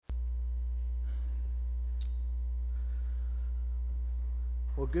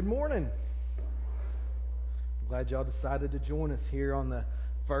Well, good morning. I'm glad y'all decided to join us here on the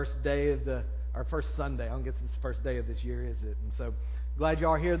first day of our first Sunday. I don't guess it's the first day of this year, is it? And so glad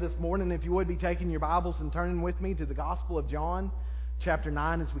y'all are here this morning. If you would be taking your Bibles and turning with me to the Gospel of John, chapter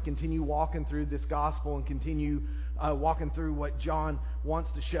 9, as we continue walking through this Gospel and continue walking through what John wants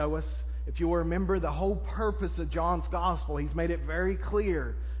to show us. If you will remember the whole purpose of John's Gospel, he's made it very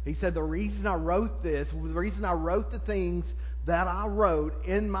clear. He said, the reason I wrote this, the reason I wrote the things that I wrote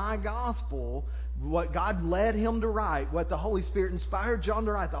in my Gospel, what God led him to write, what the Holy Spirit inspired John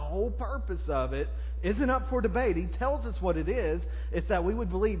to write, the whole purpose of it isn't up for debate. He tells us what it is. It's that we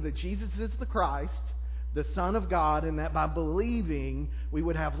would believe that Jesus is the Christ, the Son of God, and that by believing we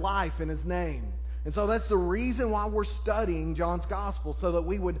would have life in His name. And so that's the reason why we're studying John's Gospel, so that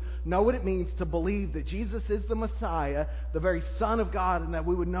we would know what it means to believe that Jesus is the Messiah, the very Son of God, and that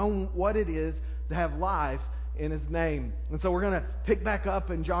we would know what it is to have life in His name. And so we're going to pick back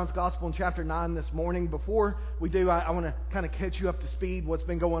up in John's Gospel in chapter 9 this morning. Before we do, I want to kind of catch you up to speed what's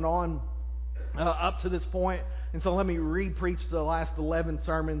been going on up to this point. And so let me re-preach the last 11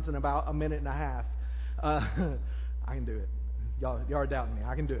 sermons in about a minute and a half. I can do it. Y'all are doubting me.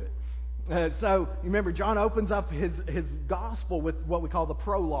 I can do it. So you remember, John opens up his gospel with what we call the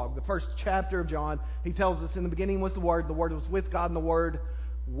prologue, the first chapter of John. He tells us, in the beginning was the Word was with God, and the Word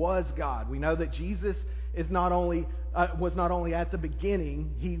was God. We know that Jesus was not only at the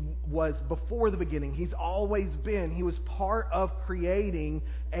beginning, He was before the beginning. He's always been. He was part of creating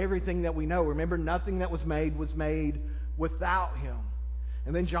everything that we know. Remember, nothing that was made without Him.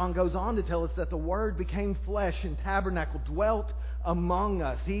 And then John goes on to tell us that the Word became flesh and tabernacled, dwelt among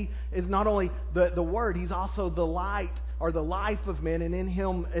us. He is not only the Word, He's also the light or the life of men, and in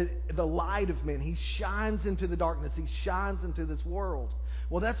Him, the light of men. He shines into the darkness. He shines into this world.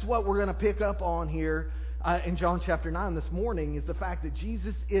 Well, that's what we're going to pick up on here in John chapter 9 this morning, is the fact that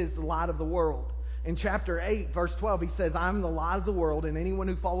Jesus is the light of the world. In chapter 8, verse 12, He says, I'm the light of the world, and anyone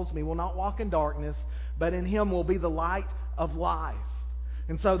who follows me will not walk in darkness, but in Him will be the light of life.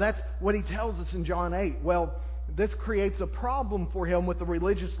 And so that's what He tells us in John 8. Well, this creates a problem for Him with the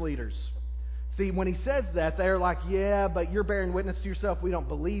religious leaders. See, when He says that, they're like, yeah, but you're bearing witness to yourself. We don't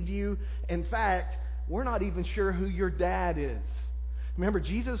believe you. In fact, we're not even sure who your dad is. Remember,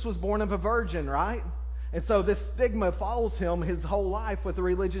 Jesus was born of a virgin, right? And so this stigma follows Him his whole life with the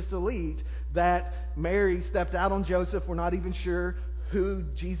religious elite, that Mary stepped out on Joseph. We're not even sure who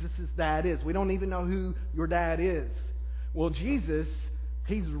Jesus' dad is. We don't even know who your dad is. Well, Jesus,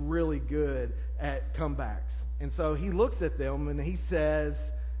 He's really good at comebacks. And so He looks at them and He says,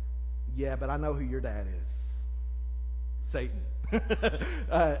 yeah, but I know who your dad is. Satan.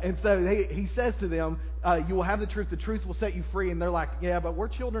 And so he says to them, you will have the truth will set you free. And they're like, yeah, but we're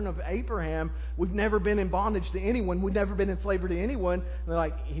children of Abraham. We've never been in bondage to anyone. We've never been in slavery to anyone.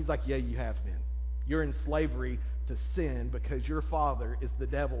 And He's like, yeah, you have been. You're in slavery to sin because your father is the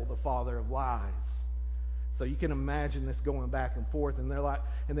devil, the father of lies. So you can imagine this going back and forth. And they're like,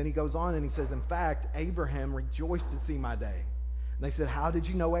 and then He goes on and He says, in fact, Abraham rejoiced to see my day. And they said, how did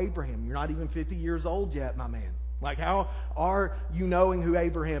you know Abraham? You're not even 50 years old yet, my man. How are you knowing who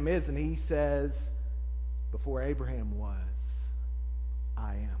Abraham is? And He says, before Abraham was,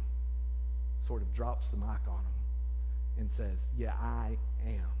 I am. Sort of drops the mic on him and says, yeah, I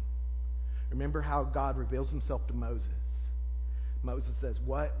am. Remember how God reveals Himself to Moses. Moses says,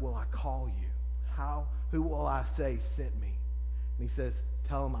 what will I call you? Who will I say sent me? And He says,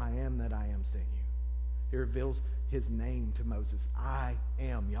 tell him I am that I am sent you. He reveals His name to Moses. I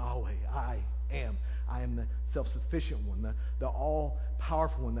am Yahweh. I am. I am the self-sufficient one, the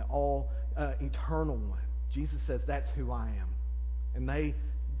all-powerful one, the all-eternal one. Jesus says, that's who I am. And they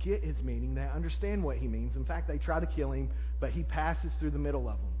get His meaning. They understand what He means. In fact, they try to kill Him, but He passes through the middle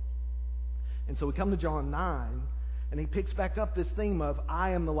of them. And so we come to John 9, and He picks back up this theme of,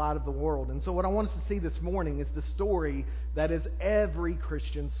 I am the light of the world. And so what I want us to see this morning is the story that is every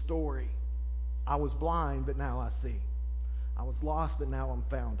Christian's story. I was blind, but now I see. I was lost, but now I'm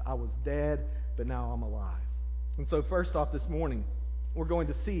found. I was dead, but now I'm alive. And so first off this morning, we're going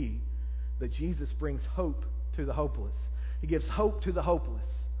to see that Jesus brings hope to the hopeless. He gives hope to the hopeless.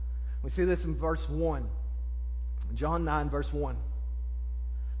 We see this in verse 1. John 9, verse 1.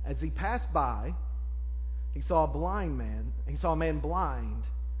 As He passed by, He saw a man blind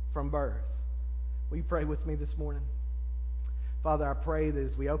from birth. Will you pray with me this morning? Father, I pray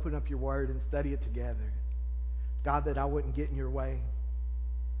that as we open up Your Word and study it together, God, that I wouldn't get in Your way.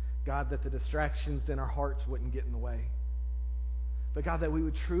 God, that the distractions in our hearts wouldn't get in the way. But God, that we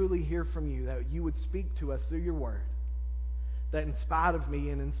would truly hear from You, that You would speak to us through Your Word. That in spite of me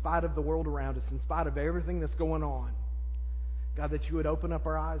and in spite of the world around us, in spite of everything that's going on, God, that you would open up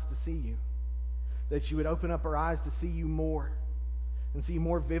our eyes to see you. That you would open up our eyes to see you more and see you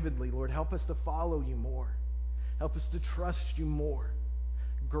more vividly. Lord, help us to follow you more. Help us to trust you more.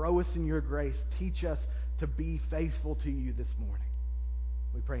 Grow us in your grace. Teach us to be faithful to you this morning.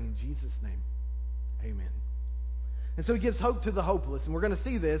 We pray in Jesus' name. Amen. And so he gives hope to the hopeless. And we're going to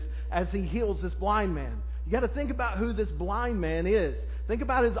see this as he heals this blind man. You got to think about who this blind man is. Think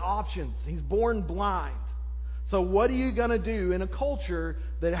about his options. He's born blind. So what are you going to do in a culture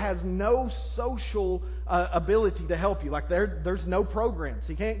that has no social ability to help you? Like there's no programs.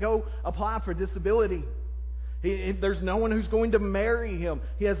 He can't go apply for disability. There's no one who's going to marry him.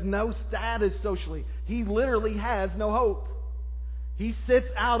 He has no status socially. He literally has no hope. He sits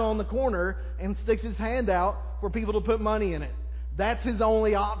out on the corner and sticks his hand out for people to put money in it. That's his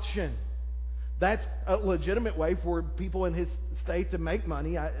only option. That's a legitimate way for people in his state to make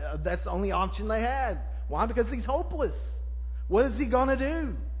money. That's the only option they had. Why? Because he's hopeless. What is he going to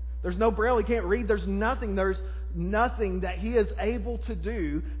do? There's no braille. He can't read. There's nothing. There's nothing that he is able to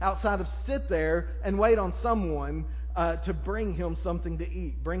do outside of sit there and wait on someone to bring him something to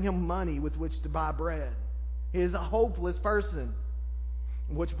eat, bring him money with which to buy bread. He is a hopeless person.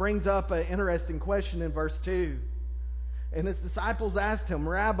 Which brings up an interesting question in verse 2. And his disciples asked him,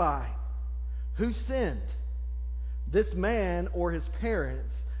 Rabbi, who sinned, this man or his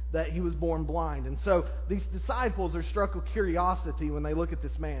parents, that he was born blind? And so these disciples are struck with curiosity when they look at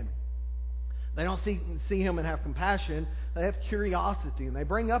this man. They don't see him and have compassion. They have curiosity. And they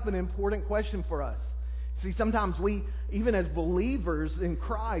bring up an important question for us. See, sometimes we, even as believers in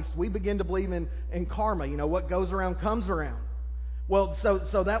Christ, we begin to believe in karma. You know, what goes around comes around. Well,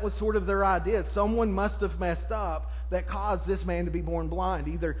 so that was sort of their idea. Someone must have messed up that caused this man to be born blind.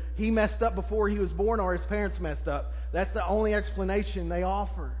 Either he messed up before he was born or his parents messed up. That's the only explanation they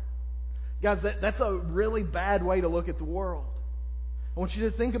offer. Guys, that's a really bad way to look at the world. I want you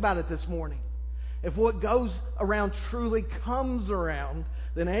to think about it this morning. If what goes around truly comes around,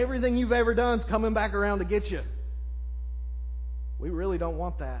 then everything you've ever done is coming back around to get you. We really don't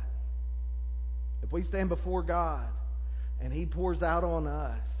want that. If we stand before God and He pours out on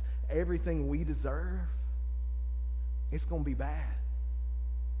us everything we deserve, it's going to be bad.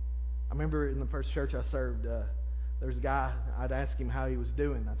 I remember in the first church I served, there was a guy, I'd ask him how he was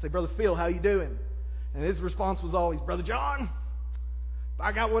doing. I'd say, Brother Phil, how you doing? And his response was always, Brother John, if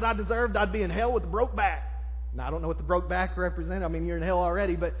I got what I deserved, I'd be in hell with a broke back. Now, I don't know what the broke back represented. I mean, you're in hell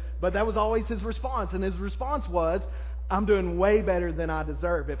already, but that was always his response. And his response was, I'm doing way better than I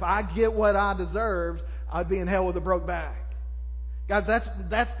deserve. If I get what I deserved, I'd be in hell with a broke back. Guys,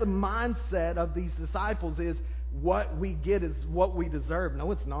 that's the mindset of these disciples, is what we get is what we deserve.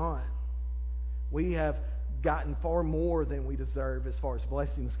 No, it's not. We have gotten far more than we deserve as far as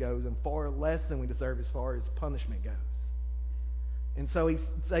blessings goes, and far less than we deserve as far as punishment goes. And so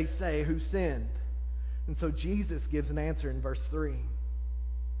they say, who sinned? And so Jesus gives an answer in verse 3.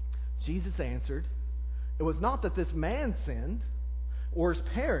 Jesus answered, it was not that this man sinned or his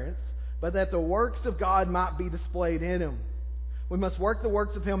parents, but that the works of God might be displayed in him. We must work the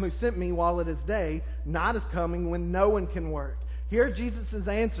works of Him who sent me while it is day. Night is coming when no one can work. Here's Jesus'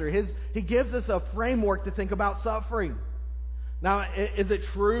 answer. He gives us a framework to think about suffering. Now, is it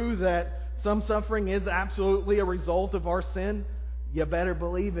true that some suffering is absolutely a result of our sin? You better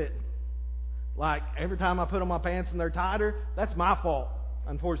believe it. Like, every time I put on my pants and they're tighter, that's my fault,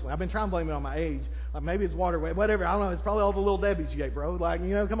 unfortunately. I've been trying to blame it on my age. Like, maybe it's water weight, whatever. I don't know. It's probably all the little Debbies you ate, bro. Like,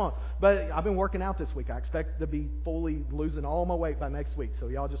 come on. But I've been working out this week. I expect to be fully losing all my weight by next week, so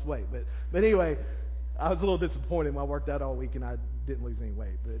y'all just wait. But anyway, I was a little disappointed when I worked out all week and I didn't lose any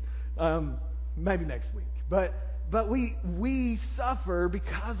weight. But maybe next week. But we suffer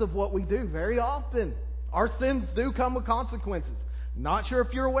because of what we do very often. Our sins do come with consequences. Not sure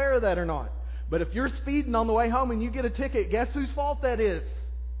if you're aware of that or not. But if you're speeding on the way home and you get a ticket, guess whose fault that is?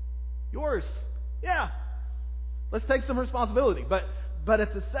 Yours. Yeah. Let's take some responsibility. But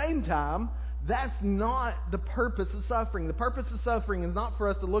at the same time, that's not the purpose of suffering. The purpose of suffering is not for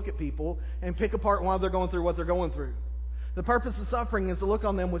us to look at people and pick apart why they're going through what they're going through. The purpose of suffering is to look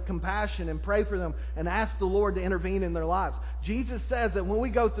on them with compassion and pray for them and ask the Lord to intervene in their lives. Jesus says that when we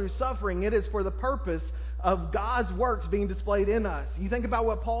go through suffering, it is for the purpose of God's works being displayed in us. You think about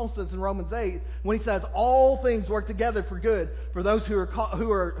what Paul says in Romans 8 when he says all things work together for good for those who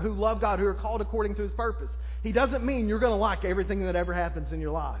love God, who are called according to His purpose. He doesn't mean you're going to like everything that ever happens in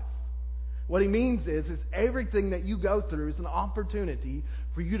your life. What he means is everything that you go through is an opportunity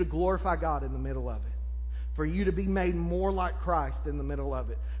for you to glorify God in the middle of it, for you to be made more like Christ in the middle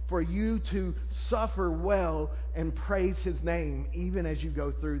of it, for you to suffer well and praise His name even as you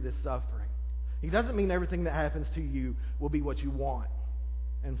go through this suffering. He doesn't mean everything that happens to you will be what you want.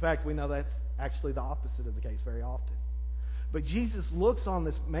 In fact, we know that's actually the opposite of the case very often. But Jesus looks on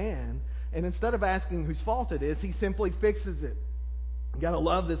this man, and instead of asking whose fault it is, he simply fixes it. You got to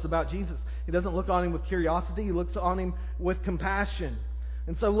love this about Jesus. He doesn't look on him with curiosity. He looks on him with compassion.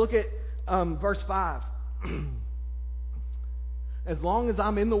 And so look at verse 5. As long as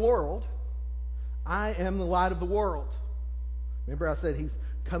I'm in the world, I am the light of the world. Remember I said he's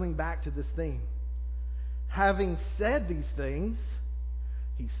coming back to this theme. Having said these things,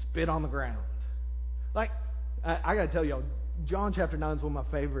 he spit on the ground. Like, I got to tell y'all, John chapter 9 is one of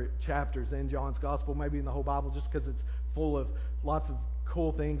my favorite chapters in John's Gospel, maybe in the whole Bible, just because it's full of lots of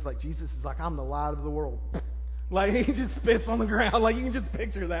cool things. Like, Jesus is like, I'm the light of the world. Like, he just spits on the ground. Like, you can just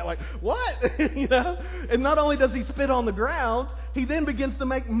picture that. Like, what? You know? And not only does he spit on the ground, he then begins to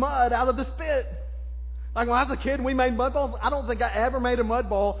make mud out of the spit. Like, when I was a kid, we made mud balls. I don't think I ever made a mud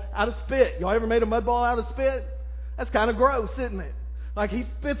ball out of spit. Y'all ever made a mud ball out of spit? That's kind of gross, isn't it? Like, he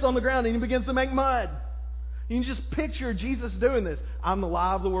spits on the ground and he begins to make mud. You can just picture Jesus doing this. I'm the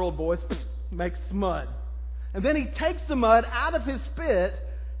light of the world, boys. Makes mud. And then he takes the mud out of his spit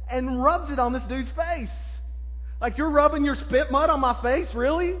and rubs it on this dude's face. Like, you're rubbing your spit mud on my face?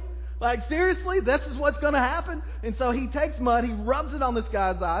 Really? Like, seriously? This is what's going to happen? And so he takes mud, he rubs it on this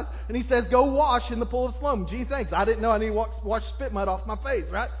guy's eyes, and he says, go wash in the pool of Siloam. Gee, thanks. I didn't know I need to wash spit mud off my face,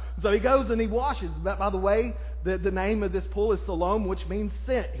 right? So he goes and he washes. By the way, the name of this pool is Siloam, which means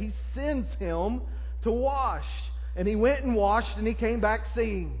sent. He sends him to wash. And he went and washed, and he came back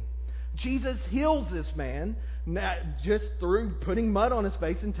seeing. Jesus heals this man just through putting mud on his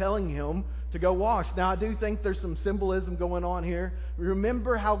face and telling him to go wash. Now, I do think there's some symbolism going on here.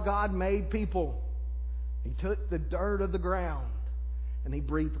 Remember how God made people. He took the dirt of the ground and he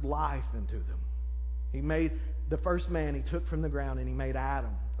breathed life into them. He made the first man he took from the ground and he made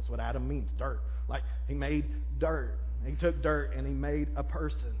Adam. That's what Adam means, dirt. Like, he made dirt. He took dirt and he made a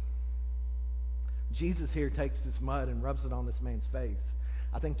person. Jesus here takes this mud and rubs it on this man's face,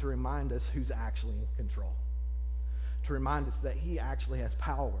 I think, to remind us who's actually in control. To remind us that he actually has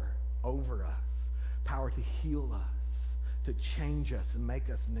power over us, power to heal us, to change us and make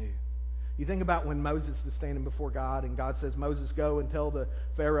us new. You think about when Moses is standing before God and God says, Moses, go and tell the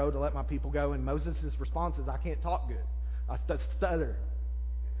Pharaoh to let my people go. And Moses' response is, I can't talk good. I stutter.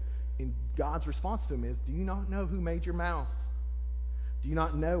 And God's response to him is, do you not know who made your mouth? Do you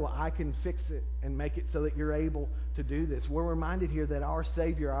not know I can fix it and make it so that you're able to do this? We're reminded here that our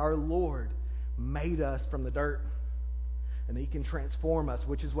Savior, our Lord, made us from the dirt. And he can transform us,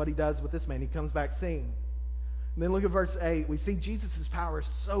 which is what he does with this man. He comes back seeing. And then look at verse 8. We see Jesus' power is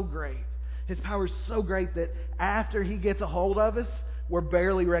so great. His power is so great that after he gets a hold of us, we're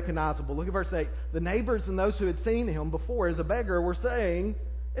barely recognizable. Look at verse 8. The neighbors and those who had seen him before as a beggar were saying,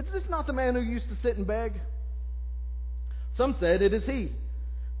 is this not the man who used to sit and beg? Some said, it is he.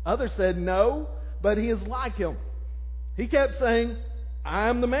 Others said, no, but he is like him. He kept saying, I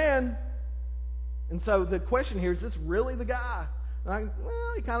am the man. And so the question here, is this really the guy? Well,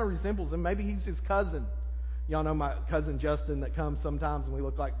 he kind of resembles him. Maybe he's his cousin. Y'all know my cousin Justin that comes sometimes and we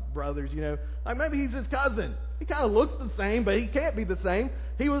look like brothers, you know. Like, maybe he's his cousin. He kind of looks the same, but he can't be the same.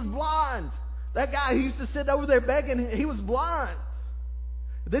 He was blind. That guy who used to sit over there begging, he was blind.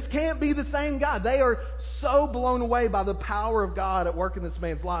 This can't be the same guy. They are so blown away by the power of God at work in this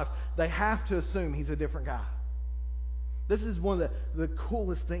man's life, they have to assume he's a different guy. This is one of the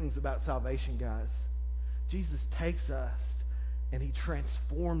coolest things about salvation, guys. Jesus takes us and he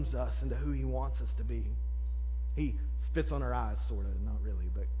transforms us into who he wants us to be. He spits on our eyes, sort of. Not really,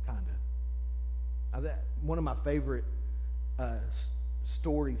 but kind of. One of my favorite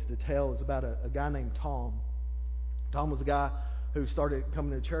stories to tell is about a guy named Tom. Tom was a guy who started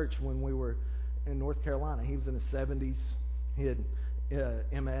coming to church when we were in North Carolina. He was in his 70s. He had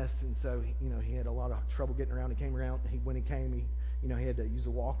MS, and so he had a lot of trouble getting around. He came around. When he came, he had to use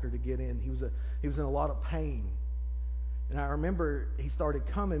a walker to get in. He was in a lot of pain. And I remember he started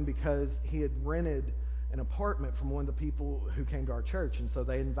coming because he had rented an apartment from one of the people who came to our church, and so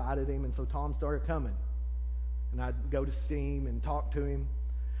they invited him, and so Tom started coming. And I'd go to see him and talk to him.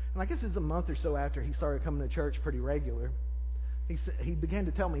 And I guess it's a month or so after he started coming to church pretty regular, he began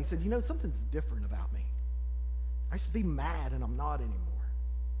to tell me, he said, something's different about me. I used to be mad, and I'm not anymore.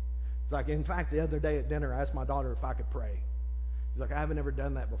 It's like, in fact, the other day at dinner, I asked my daughter if I could pray. He's like, I haven't ever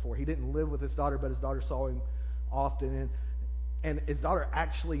done that before. He didn't live with his daughter, but his daughter saw him often. And his daughter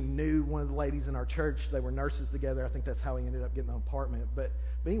actually knew one of the ladies in our church. They were nurses together. I think that's how he ended up getting an apartment. But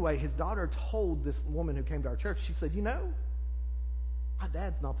anyway, his daughter told this woman who came to our church, she said, my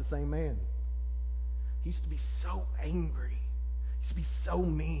dad's not the same man. He used to be so angry. He used to be so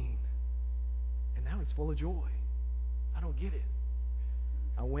mean. he's full of joy. I don't get it.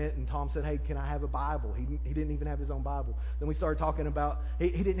 I went and Tom said, hey, can I have a Bible? He didn't even have his own Bible. Then we started talking about, he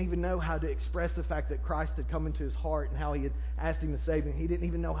didn't even know how to express the fact that Christ had come into his heart and how he had asked him to save him. He didn't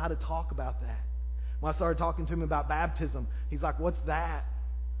even know how to talk about that. When I started talking to him about baptism, he's like, what's that?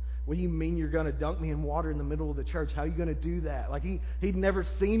 What do you mean you're going to dunk me in water in the middle of the church? How are you going to do that? Like he'd never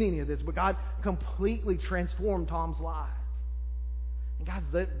seen any of this, but God completely transformed Tom's life. And guys,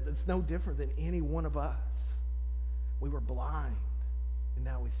 that's no different than any one of us. We were blind, and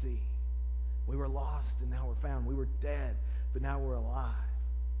now we see. We were lost, and now we're found. We were dead, but now we're alive.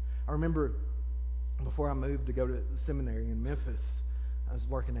 I remember before I moved to go to seminary in Memphis, I was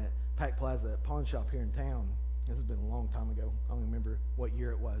working at Pac Plaza pawn shop here in town. This has been a long time ago. I don't remember what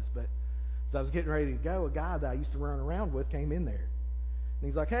year it was, but as I was getting ready to go, a guy that I used to run around with came in there. And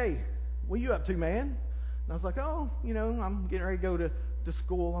he's like, hey, what are you up to, man? And I was like, oh, I'm getting ready to go to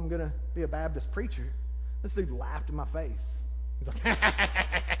school. I'm going to be a Baptist preacher. This dude laughed in my face. He's like,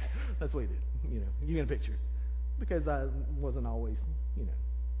 that's what he did. You get a picture. Because I wasn't always,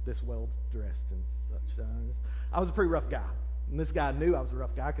 this well dressed and such. I was a pretty rough guy. And this guy knew I was a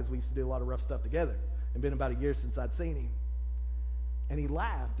rough guy because we used to do a lot of rough stuff together. It'd been about a year since I'd seen him. And he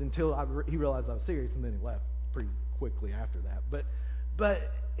laughed until he realized I was serious, and then he left pretty quickly after that.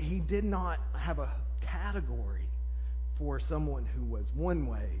 But he did not have a category for someone who was one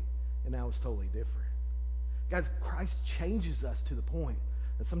way and now is totally different. Guys, Christ changes us to the point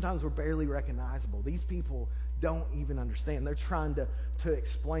that sometimes we're barely recognizable. These people don't even understand. They're trying to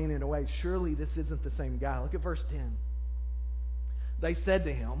explain it away. Surely this isn't the same guy. Look at verse 10. They said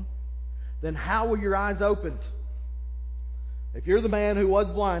to him, then how were your eyes opened? If you're the man who was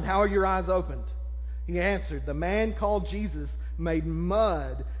blind, how are your eyes opened? He answered, the man called Jesus made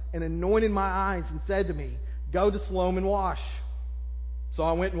mud and anointed my eyes and said to me, go to Siloam and wash. So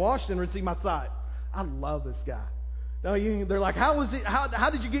I went and washed and received my sight. I love this guy. They're like, how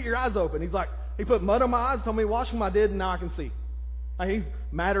did you get your eyes open? He's like, he put mud on my eyes, told me to wash them, I did, and now I can see. He's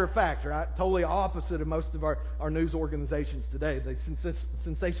matter of fact, right? Totally opposite of most of our news organizations today. They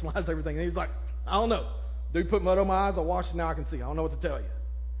sensationalize everything. And he's like, I don't know. Dude put mud on my eyes, I washed it, now I can see. I don't know what to tell you.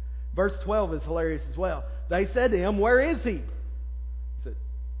 Verse 12 is hilarious as well. They said to him, where is he? He said,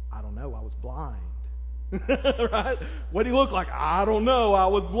 I don't know, I was blind. Right? What did he look like? I don't know, I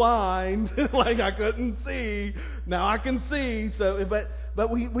was blind. Like I couldn't see. Now I can see. But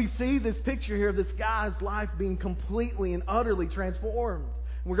we see this picture here of this guy's life being completely and utterly transformed.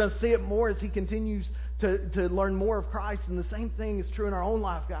 And we're going to see it more as he continues to learn more of Christ. And the same thing is true in our own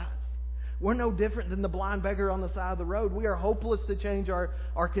life, guys. We're no different than the blind beggar on the side of the road. We are hopeless to change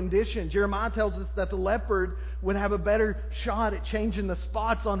our condition. Jeremiah tells us that the leopard would have a better shot at changing the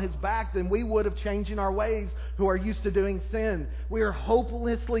spots on his back than we would of changing our ways who are used to doing sin. We are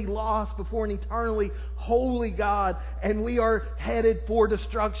hopelessly lost before an eternally holy God, and we are headed for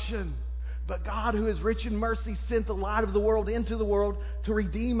destruction. But God, who is rich in mercy, sent the light of the world into the world to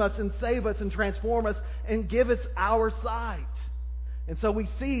redeem us and save us and transform us and give us our sight. And so we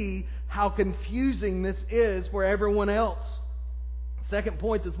see how confusing this is for everyone else. Second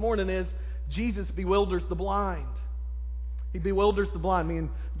point this morning is Jesus bewilders the blind. He bewilders the blind. Me and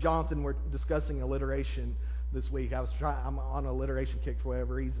Jonathan were discussing alliteration this week. I'm on an alliteration kick for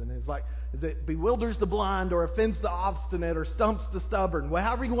whatever reason. It's like, is it bewilders the blind or offends the obstinate or stumps the stubborn? Well,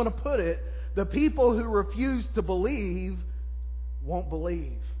 however you want to put it, the people who refuse to believe won't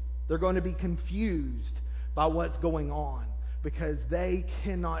believe. They're going to be confused by what's going on, because they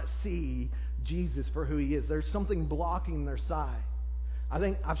cannot see Jesus for who He is. There's something blocking their sight. I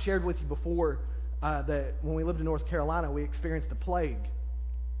think I've shared with you before that when we lived in North Carolina, we experienced a plague.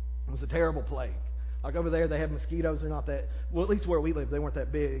 It was a terrible plague. Like over there, they have mosquitoes. They're not that, well, at least where we lived, they weren't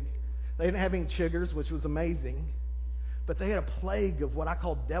that big. They didn't have any chiggers, which was amazing. But they had a plague of what I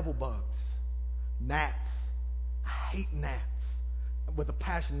call devil bugs. Gnats. I hate gnats with a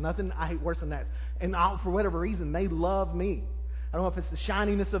passion. Nothing I hate worse than gnats. And for whatever reason, they love me. I don't know if it's the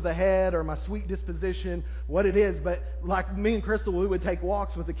shininess of the head or my sweet disposition, what it is, but like me and Crystal, we would take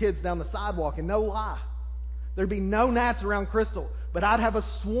walks with the kids down the sidewalk, and no lie, there'd be no gnats around Crystal, but I'd have a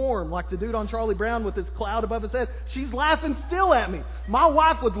swarm like the dude on Charlie Brown with his cloud above his head. She's laughing still at me. My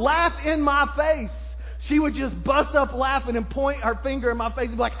wife would laugh in my face. She would just bust up laughing and point her finger in my face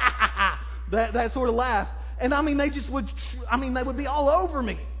and be like, ha ha ha, that sort of laugh. And I mean, they would be all over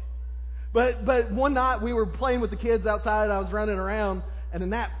me. But one night we were playing with the kids outside. I was running around, and a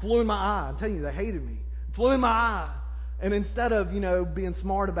gnat flew in my eye. I'm telling you, they hated me. It flew in my eye. And instead of, being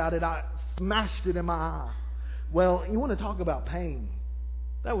smart about it, I smashed it in my eye. Well, you want to talk about pain.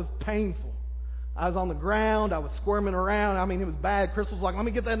 That was painful. I was on the ground. I was squirming around. I mean, it was bad. Crystal was like, let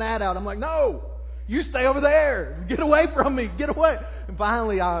me get that gnat out. I'm like, no. You stay over there. Get away from me. Get away. And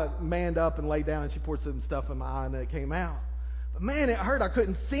finally, I manned up and laid down, and she poured some stuff in my eye, and it came out. But man, it hurt. I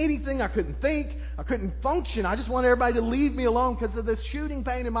couldn't see anything. I couldn't think. I couldn't function. I just wanted everybody to leave me alone because of this shooting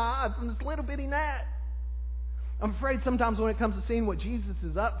pain in my eye from this little bitty gnat. I'm afraid sometimes when it comes to seeing what Jesus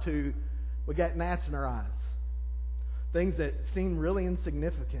is up to, we got gnats in our eyes. Things that seem really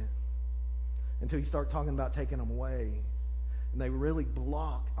insignificant until you start talking about taking them away. And they really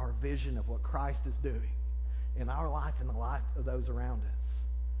block our vision of what Christ is doing in our life and the life of those around us.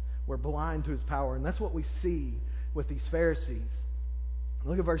 We're blind to His power, and that's what we see with these Pharisees.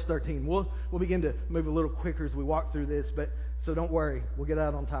 Look at verse 13. We'll begin to move a little quicker as we walk through this, but so don't worry, we'll get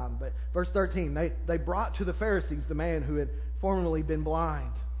out on time. But verse 13, they brought to the Pharisees the man who had formerly been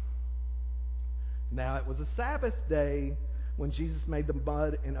blind. Now it was a Sabbath day when Jesus made the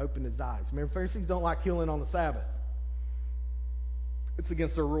mud and opened his eyes. Remember, Pharisees don't like healing on the Sabbath. It's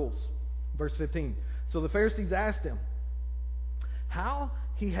against their rules. Verse 15. So the Pharisees asked him how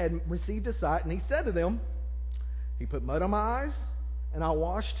he had received his sight, and he said to them, He put mud on my eyes, and I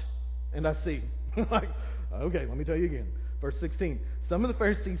washed, and I see. Like, okay, let me tell you again. Verse 16. Some of the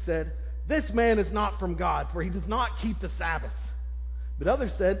Pharisees said, This man is not from God, for he does not keep the Sabbath. But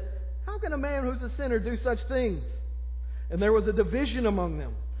others said, How can a man who's a sinner do such things? And there was a division among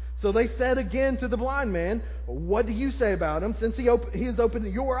them. So they said again to the blind man, What do you say about him, since he has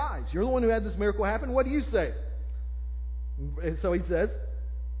opened your eyes? You're the one who had this miracle happen. What do you say? And so he says,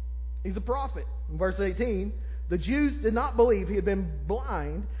 He's a prophet. In verse 18, the Jews did not believe he had been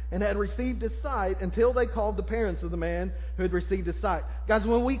blind and had received his sight until they called the parents of the man who had received his sight. Guys,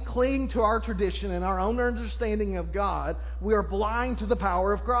 when we cling to our tradition and our own understanding of God, we are blind to the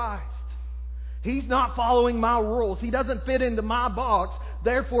power of Christ. He's not following my rules. He doesn't fit into my box.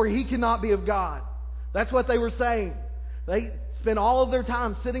 Therefore, he cannot be of God. That's what they were saying. They spent all of their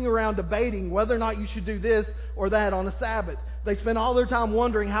time sitting around debating whether or not you should do this or that on a Sabbath. They spent all their time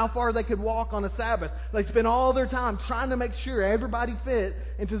wondering how far they could walk on a Sabbath. They spent all their time trying to make sure everybody fit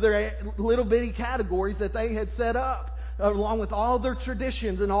into their little bitty categories that they had set up, along with all their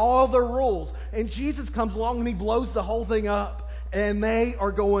traditions and all their rules. And Jesus comes along and He blows the whole thing up. And they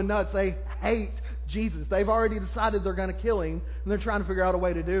are going nuts. They hate Jesus. They've already decided they're going to kill Him, and they're trying to figure out a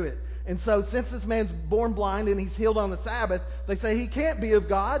way to do it. And so since this man's born blind and he's healed on the Sabbath, they say he can't be of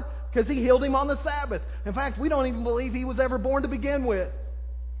God because He healed him on the Sabbath. In fact, we don't even believe He was ever born to begin with.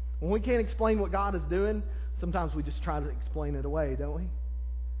 When we can't explain what God is doing, sometimes we just try to explain it away, don't we?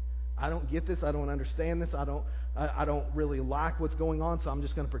 I don't get this. I don't understand this. I don't really like what's going on, so I'm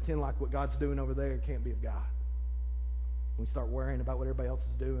just going to pretend like what God's doing over there can't be of God. We start worrying about what everybody else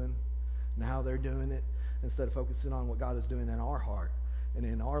is doing and how they're doing it instead of focusing on what God is doing in our heart and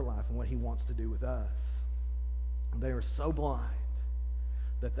in our life and what He wants to do with us. And they are so blind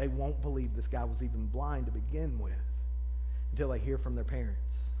that they won't believe this guy was even blind to begin with until they hear from their parents,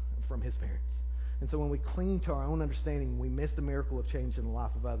 from his parents. And so when we cling to our own understanding, we miss the miracle of change in the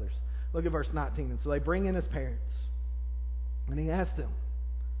life of others. Look at verse 19. And so they bring in his parents, and they asked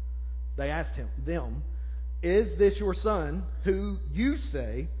him, Is this your son, who you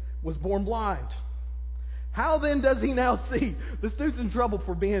say was born blind? How then does he now see? This dude's in trouble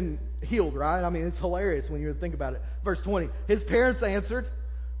for being healed, right? I mean, it's hilarious when you think about it. Verse 20. His parents answered,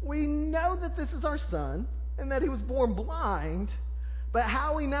 We know that this is our son, and that he was born blind, but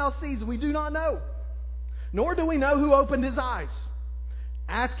how he now sees we do not know. Nor do we know who opened his eyes.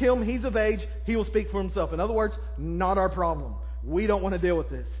 Ask him, he's of age, he will speak for himself. In other words, not our problem. We don't want to deal with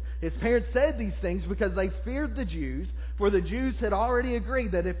this. His parents said these things because they feared the Jews, for the Jews had already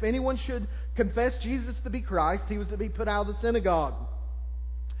agreed that if anyone should confess Jesus to be Christ, he was to be put out of the synagogue.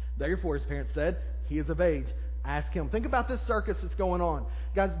 Therefore, his parents said, He is of age. Ask him. Think about this circus that's going on.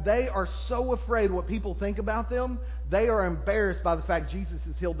 Guys, they are so afraid what people think about them, they are embarrassed by the fact Jesus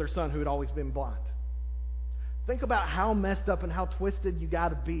has healed their son who had always been blind. Think about how messed up and how twisted you got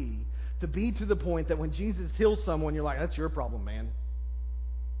to be to the point that when Jesus heals someone, you're like, That's your problem, man.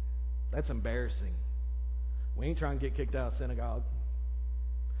 That's embarrassing. We ain't trying to get kicked out of synagogue.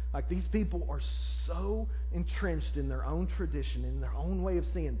 Like, these people are so entrenched in their own tradition, in their own way of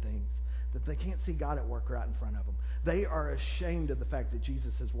seeing things, that they can't see God at work right in front of them. They are ashamed of the fact that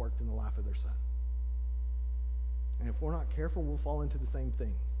Jesus has worked in the life of their son. And if we're not careful, we'll fall into the same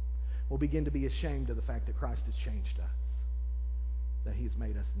thing. We'll begin to be ashamed of the fact that Christ has changed us, that He's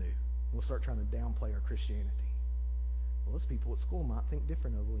made us new. We'll start trying to downplay our Christianity. Well, those people at school might think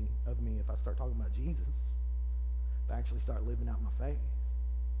differently of me if I start talking about Jesus, if I actually start living out my faith.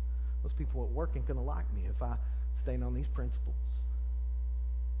 Those people at work ain't going to like me if I stand on these principles.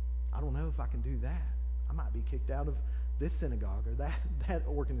 I don't know if I can do that. I might be kicked out of this synagogue or that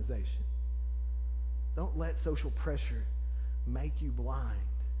organization. Don't let social pressure make you blind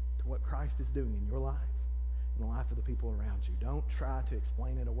to what Christ is doing in your life and the life of the people around you. Don't try to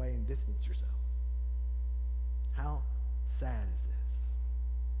explain it away and distance yourself. How sad is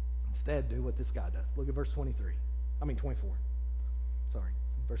this? Instead, do what this guy does. Look at verse 24. Sorry,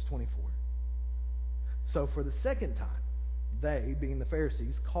 verse 24. So for the second time, they, being the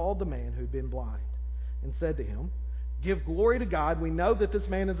Pharisees, called the man who had been blind and said to him, "Give glory to God. We know that this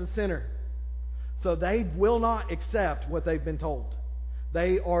man is a sinner." So they will not accept what they've been told.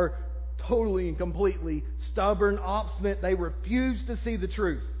 They are totally and completely stubborn, obstinate. They refuse to see the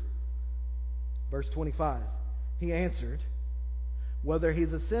truth. Verse 25. He answered, "Whether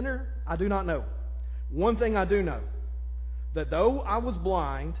he's a sinner, I do not know. One thing I do know, that though I was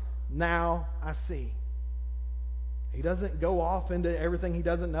blind, now I see." He doesn't go off into everything he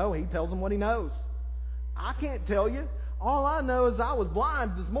doesn't know. He tells them what he knows. I can't tell you. All I know is I was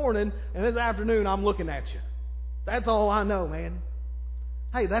blind this morning, and this afternoon I'm looking at you. That's all I know, man.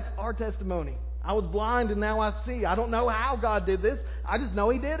 Hey, that's our testimony. I was blind and now I see. I don't know how God did this. I just know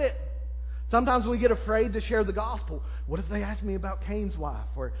He did it. Sometimes we get afraid to share the gospel. What if they ask me about Cain's wife?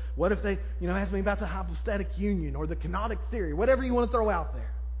 Or what if they, ask me about the hypostatic union or the kenotic theory? Whatever you want to throw out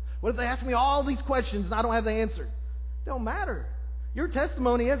there. What if they ask me all these questions and I don't have the answer? Don't matter. Your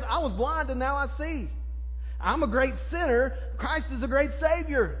testimony is, I was blind and now I see. I'm a great sinner. Christ is a great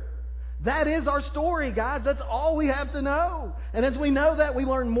Savior. That is our story, guys. That's all we have to know. And as we know that, we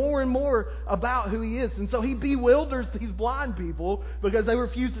learn more and more about who He is. And so He bewilders these blind people because they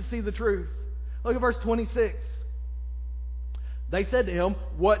refuse to see the truth. Look at verse 26. They said to Him,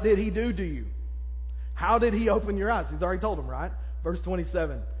 "What did He do to you? How did He open your eyes?" He's already told them, right? Verse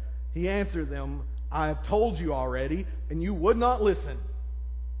 27. He answered them, "I have told you already, and you would not listen.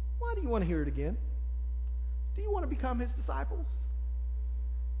 Why do you want to hear it again? Do you want to become His disciples?"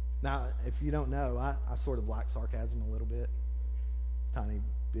 Now, if you don't know, I sort of like sarcasm a little bit. Tiny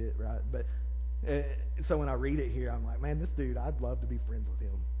bit, right? But so when I read it here, I'm like, man, this dude, I'd love to be friends with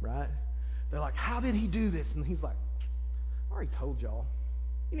him, right? They're like, "How did He do this?" And He's like, "I already told y'all.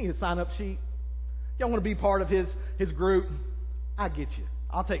 You need a sign-up sheet. Y'all want to be part of His group? I get you.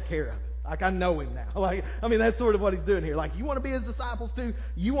 I'll take care of it. Like, I know Him now." That's sort of what He's doing here. Like, you want to be His disciples too?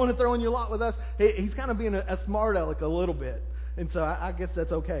 You want to throw in your lot with us? He's kind of being a smart aleck a little bit. And so I guess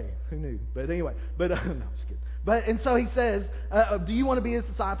that's okay. Who knew? But anyway, no, I'm just kidding. And so He says, do you want to be His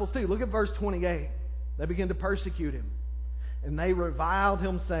disciples too? Look at verse 28. They begin to persecute Him. And they reviled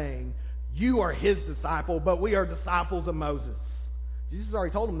Him, saying, "You are His disciple, but we are disciples of Moses." Jesus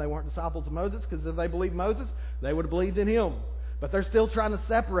already told them they weren't disciples of Moses, because if they believed Moses, they would have believed in Him. But they're still trying to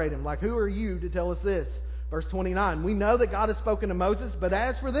separate Him. Like, who are you to tell us this? Verse 29. "We know that God has spoken to Moses, but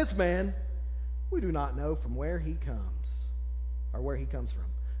as for this man, we do not know from where he comes," or where he comes from.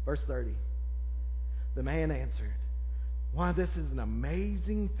 Verse 30. The man answered, "Why, this is an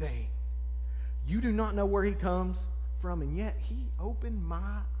amazing thing. You do not know where he comes from, and yet he opened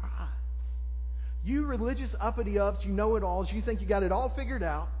my eyes. You religious uppity-ups, you know-it-alls, you think you got it all figured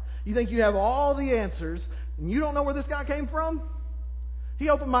out. You think you have all the answers, and you don't know where this guy came from? He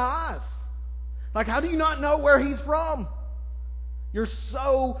opened my eyes." Like, how do you not know where he's from? You're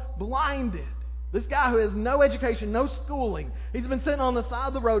so blinded. This guy who has no education, no schooling, he's been sitting on the side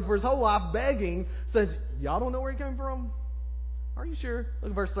of the road for his whole life begging, says, "Y'all don't know where he came from? Are you sure?"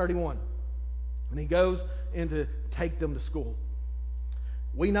 Look at verse 31. And he goes in to take them to school.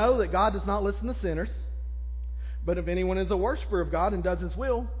 "We know that God does not listen to sinners, but if anyone is a worshiper of God and does His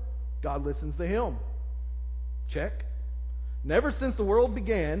will, God listens to him." Check. "Never since the world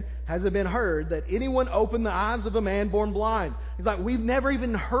began has it been heard that anyone opened the eyes of a man born blind." He's like, we've never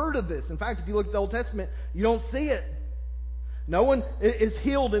even heard of this. In fact, if you look at the Old Testament, you don't see it. No one is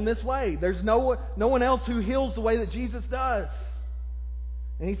healed in this way. There's no one else who heals the way that Jesus does.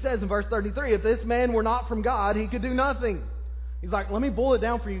 And he says in verse 33, if this man were not from God, he could do nothing. He's like, let me boil it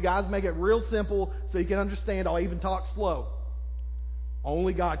down for you guys, make it real simple so you can understand. I'll even talk slow.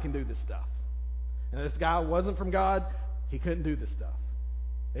 Only God can do this stuff. And if this guy wasn't from God, he couldn't do this stuff.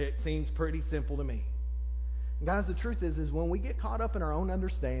 It seems pretty simple to me. And guys, the truth is when we get caught up in our own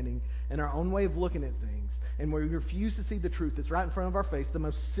understanding and our own way of looking at things, and we refuse to see the truth that's right in front of our face, the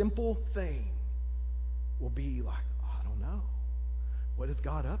most simple thing will be like, oh, I don't know. What is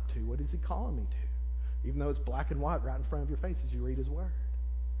God up to? What is He calling me to? Even though it's black and white right in front of your face as you read His Word.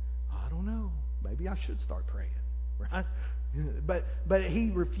 I don't know. Maybe I should start praying, right? But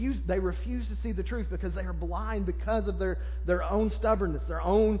they refuse to see the truth because they are blind because of their own stubbornness, their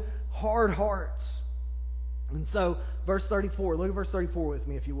own hard hearts. And so, verse 34, look at verse 34 with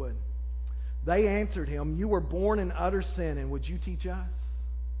me if you would. They answered him, you were born in utter sin, and would you teach us?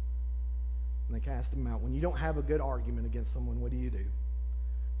 And they cast him out. When you don't have a good argument against someone, what do? You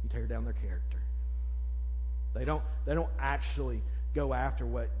tear down their character. They don't actually go after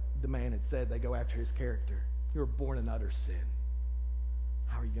what the man had said. They go after his character. You were born in utter sin.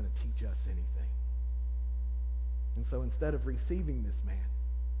 How are you going to teach us anything? And so instead of receiving this man,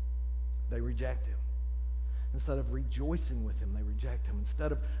 they reject him. Instead of rejoicing with him, they reject him.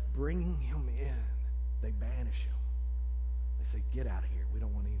 Instead of bringing him in, they banish him. They say, get out of here. We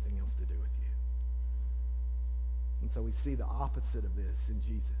don't want anything else to do with you. And so we see the opposite of this in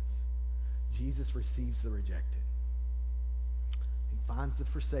Jesus. Jesus receives the rejected. He finds the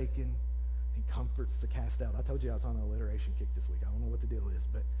forsaken. He comforts the cast out. I told you I was on an alliteration kick this week. I don't know what the deal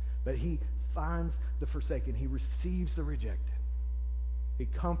is, but he finds the forsaken. He receives the rejected. He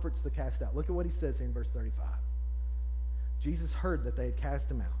comforts the cast out. Look at what he says here in verse 35. Jesus heard that they had cast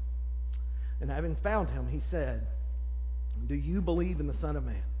him out. And having found him, he said, do you believe in the Son of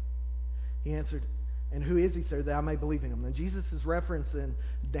Man? He answered, and who is he, sir, that I may believe in him? Now, Jesus is referencing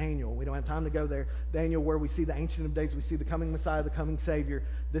Daniel. We don't have time to go there. Daniel, where we see the Ancient of Days, we see the coming Messiah, the coming Savior.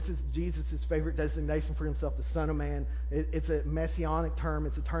 This is Jesus' favorite designation for himself, the Son of Man. It's a messianic term.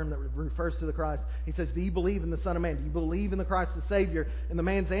 It's a term that refers to the Christ. He says, do you believe in the Son of Man? Do you believe in the Christ the Savior? And the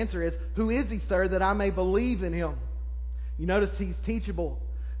man's answer is, who is he, sir, that I may believe in him? You notice he's teachable.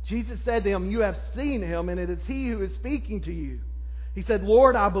 Jesus said to him, you have seen him, and it is he who is speaking to you. He said,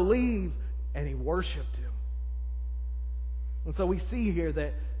 Lord, I believe. And he worshipped him. And so we see here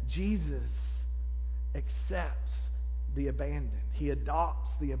that Jesus accepts the abandoned. He adopts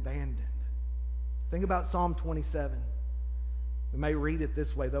the abandoned. Think about Psalm 27. We may read it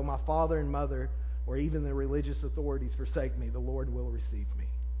this way, though my father and mother or even the religious authorities forsake me, the Lord will receive me.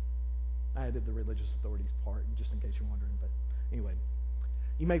 I added the religious authorities part just in case you're wondering. But anyway,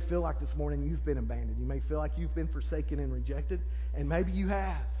 you may feel like this morning you've been abandoned. You may feel like you've been forsaken and rejected, and maybe you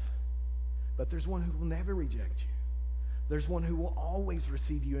have. But there's one who will never reject you. There's one who will always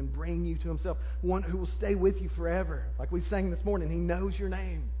receive you and bring you to himself. One who will stay with you forever. Like we sang this morning, he knows your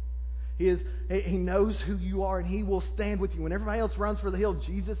name. He knows who you are, and he will stand with you. When everybody else runs for the hill,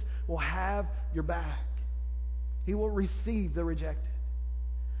 Jesus will have your back. He will receive the rejected.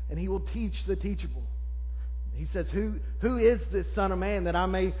 And he will teach the teachable. He says, who is this Son of Man that I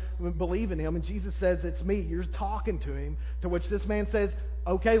may believe in him? And Jesus says, it's me. You're talking to him. To which this man says,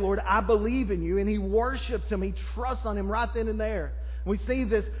 okay, Lord, I believe in you. And he worships him. He trusts on him right then and there. We see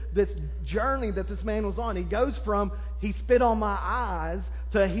this journey that this man was on. He goes from, he spit on my eyes,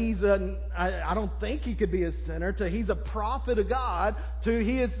 to I don't think he could be a sinner, to he's a prophet of God, to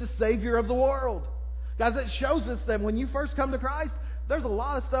he is the Savior of the world. Guys, it shows us that when you first come to Christ, there's a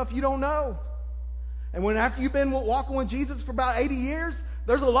lot of stuff you don't know. And when after you've been walking with Jesus for about 80 years,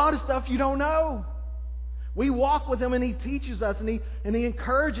 there's a lot of stuff you don't know. We walk with him and he teaches us and he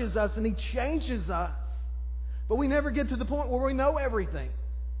encourages us and he changes us. But we never get to the point where we know everything.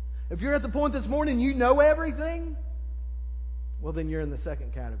 If you're at the point this morning you know everything, well then you're in the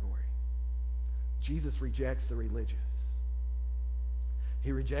second category. Jesus rejects the religious.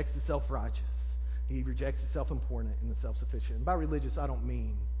 He rejects the self-righteous. He rejects the self-important and the self-sufficient. And by religious I don't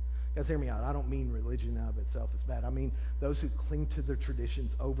mean, guys, hear me out. I don't mean religion out of itself is bad. I mean those who cling to their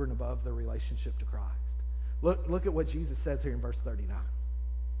traditions over and above their relationship to Christ. Look at what Jesus says here in verse 39.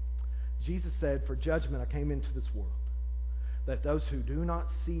 Jesus said, for judgment I came into this world, that those who do not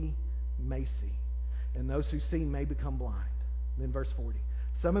see may see, and those who see may become blind. Then verse 40.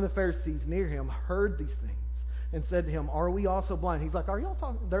 Some of the Pharisees near him heard these things and said to him, are we also blind? He's like, are y'all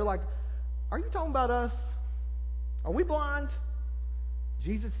talking? They're like, are you talking about us? Are we blind?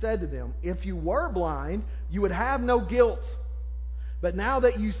 Jesus said to them, if you were blind, you would have no guilt. But now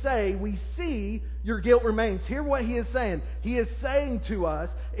that you say, we see, your guilt remains. Hear what he is saying. He is saying to us,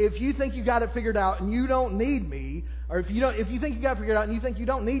 if you think you got it figured out and you don't need me, or if you think you got it figured out and you think you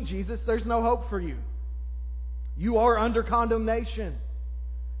don't need Jesus, there's no hope for you. You are under condemnation.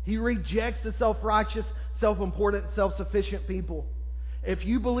 He rejects the self-righteous, self-important, self-sufficient people. If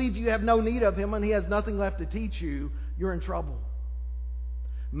you believe you have no need of him and he has nothing left to teach you, you're in trouble.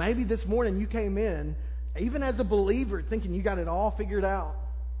 Maybe this morning you came in, even as a believer, thinking you got it all figured out.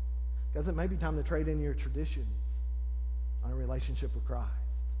 Because it may be time to trade in your traditions on a relationship with Christ.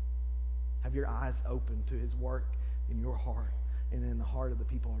 Have your eyes open to his work in your heart and in the heart of the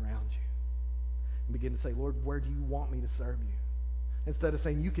people around you. And begin to say, Lord, where do you want me to serve you? Instead of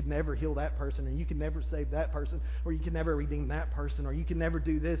saying you could never heal that person, or you could never save that person, or you could never redeem that person, or you can never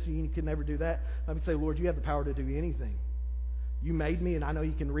do this, or you can never do that. Let me say, Lord, you have the power to do anything. You made me, and I know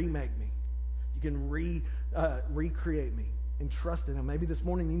you can remake me. You can recreate me and trust in him. Maybe this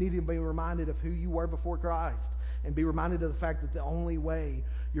morning you need to be reminded of who you were before Christ and be reminded of the fact that the only way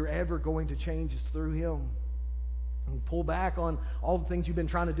you're ever going to change is through Him. And pull back on all the things you've been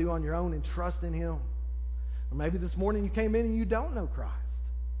trying to do on your own and trust in Him. Or maybe this morning you came in and you don't know Christ.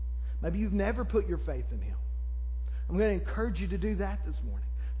 Maybe you've never put your faith in Him. I'm going to encourage you to do that this morning.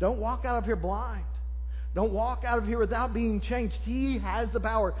 Don't walk out of here blind. Don't walk out of here without being changed. He has the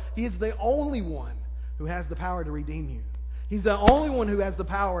power. He is the only one who has the power to redeem you. He's the only one who has the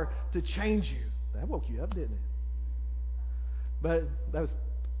power to change you. That woke you up, didn't it? But that was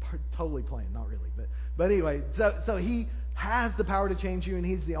totally planned, not really. But anyway, so He has the power to change you, and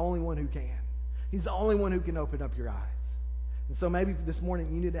He's the only one who can. He's the only one who can open up your eyes. And so maybe this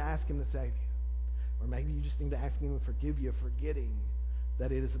morning you need to ask Him to save you. Or maybe you just need to ask Him to forgive you, forgetting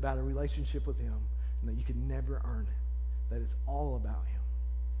that it is about a relationship with Him and that you can never earn it. That it's all about Him.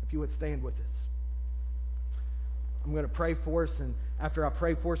 If you would stand with us. I'm going to pray for us, and after I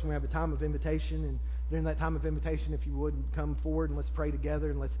pray for us, we have a time of invitation. And during that time of invitation, if you would, come forward and let's pray together,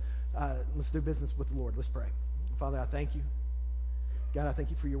 and let's do business with the Lord. Let's pray. Father, I thank you. God, I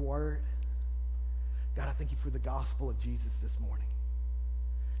thank you for your word. God, I thank you for the gospel of Jesus this morning.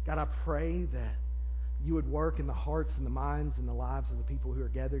 God, I pray that you would work in the hearts and the minds and the lives of the people who are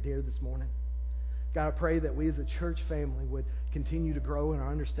gathered here this morning. God, I pray that we as a church family would continue to grow in our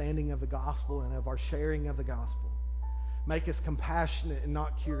understanding of the gospel and of our sharing of the gospel. Make us compassionate and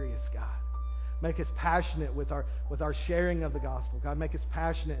not curious, God. Make us passionate with our sharing of the gospel. God, make us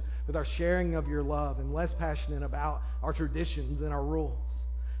passionate with our sharing of your love and less passionate about our traditions and our rules.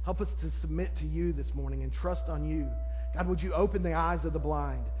 Help us to submit to you this morning and trust on you. God, would you open the eyes of the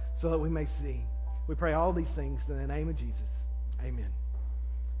blind so that we may see? We pray all these things in the name of Jesus. Amen.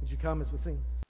 Would you come as we sing?